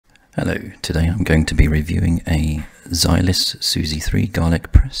Hello, today I'm going to be reviewing a Zyliss Susi 3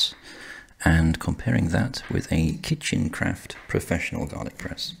 garlic press and comparing that with a KitchenCraft professional garlic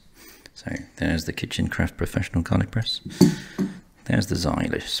press. So there's the KitchenCraft professional garlic press, there's the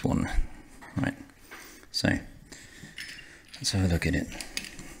Zyliss one. Right, so let's have a look at it.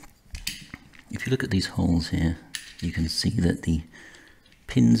 If you look at these holes here, you can see that the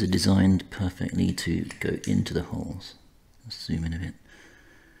pins are designed perfectly to go into the holes. Let's zoom in a bit.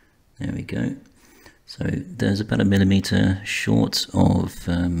 There we go. So there's about 1 millimeter short of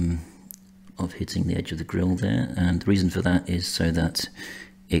hitting the edge of the grill there, and the reason for that is so that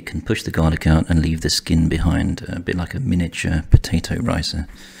it can push the garlic out and leave the skin behind, a bit like a miniature potato ricer.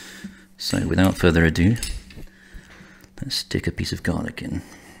 So without further ado, let's stick a piece of garlic in.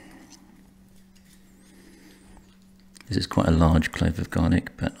 This is quite a large clove of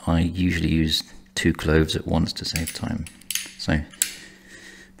garlic, but I usually use 2 cloves at once to save time. So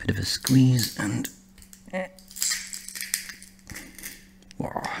bit of a squeeze and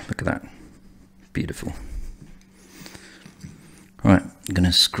wow, look at that, beautiful. Right, I'm going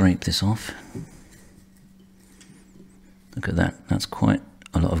to scrape this off. Look at that, that's quite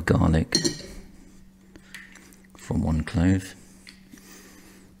a lot of garlic from 1 clove.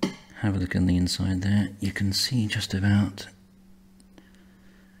 Have a look on the inside there, you can see just about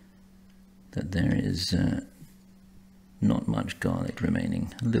that there is not much garlic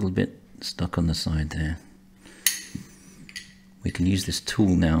remaining, a little bit stuck on the side there. We can use this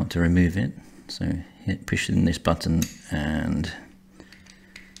tool now to remove it, so push in this button and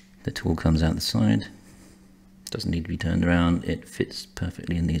the tool comes out the side. Doesn't need to be turned around, it fits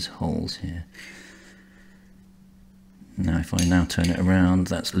perfectly in these holes here. Now if I now turn it around,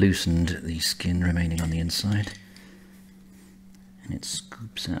 that's loosened the skin remaining on the inside and it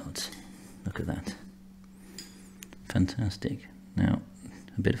scoops out. Look at that. Fantastic. Now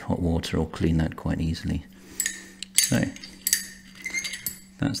a bit of hot water will clean that quite easily. So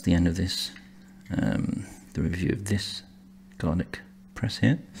that's the end of this, the review of this garlic press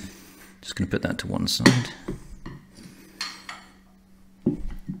here. Just going to put that to one side.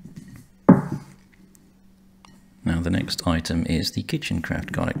 Now the next item is the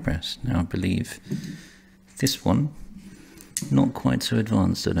KitchenCraft garlic press. Now I believe this one, not quite so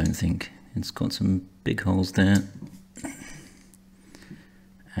advanced I don't think. It's got some big holes there.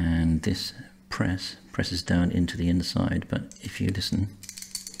 And this presses down into the inside, but if you listen,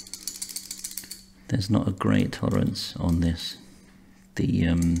 there's not a great tolerance on this.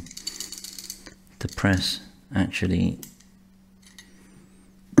 The press actually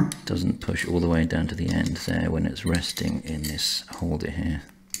doesn't push all the way down to the end there when it's resting in this holder here.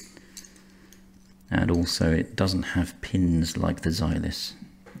 And also it doesn't have pins like the Zyliss.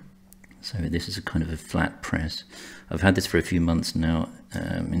 So this is a kind of a flat press. I've had this for a few months now,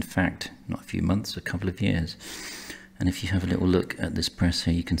 in fact not a few months, a couple of years, and if you have a little look at this press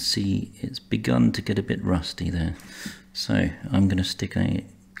here you can see it's begun to get a bit rusty there. So I'm going to stick a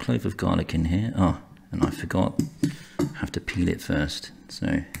clove of garlic in here. And I forgot, I have to peel it first.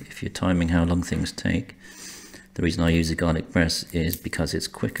 So if you're timing how long things take, the reason I use a garlic press is because it's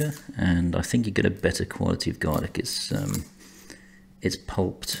quicker and I think you get a better quality of garlic. It's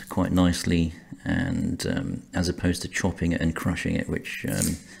pulped quite nicely, and as opposed to chopping it and crushing it, which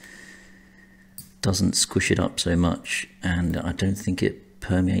doesn't squish it up so much, and I don't think it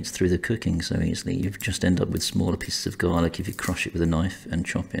permeates through the cooking so easily. You just end up with smaller pieces of garlic if you crush it with a knife and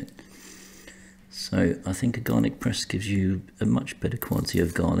chop it. So I think a garlic press gives you a much better quality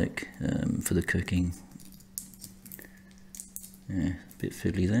of garlic for the cooking. Yeah, a bit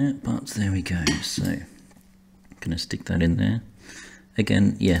fiddly there, but there we go. So I'm going to stick that in there.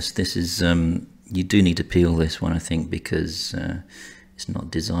 Again, yes, this is, you do need to peel this one I think, because it's not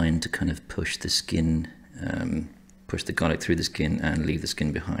designed to kind of push the skin, push the garlic through the skin and leave the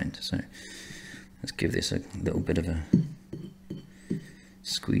skin behind. So let's give this a little bit of a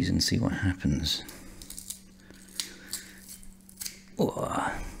squeeze and see what happens.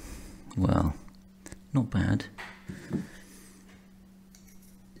 Oh, well, not bad.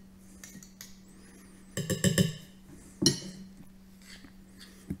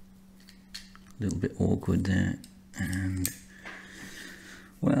 A little bit awkward there, and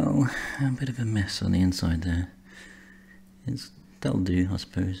well, a bit of a mess on the inside there. That'll do, I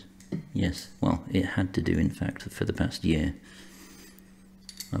suppose. Yes, well, it had to do in fact for the past year.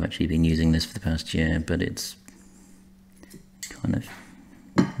 I've actually been using this for the past year, but it's kind of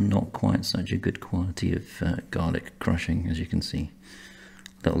not quite such a good quality of garlic crushing, as you can see.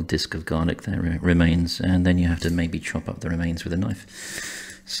 Little disc of garlic there remains, and then you have to maybe chop up the remains with a knife.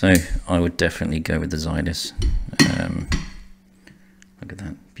 So I would definitely go with the Zyliss. Like Look at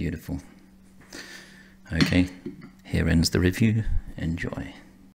that, beautiful. Okay, here ends the review. Enjoy.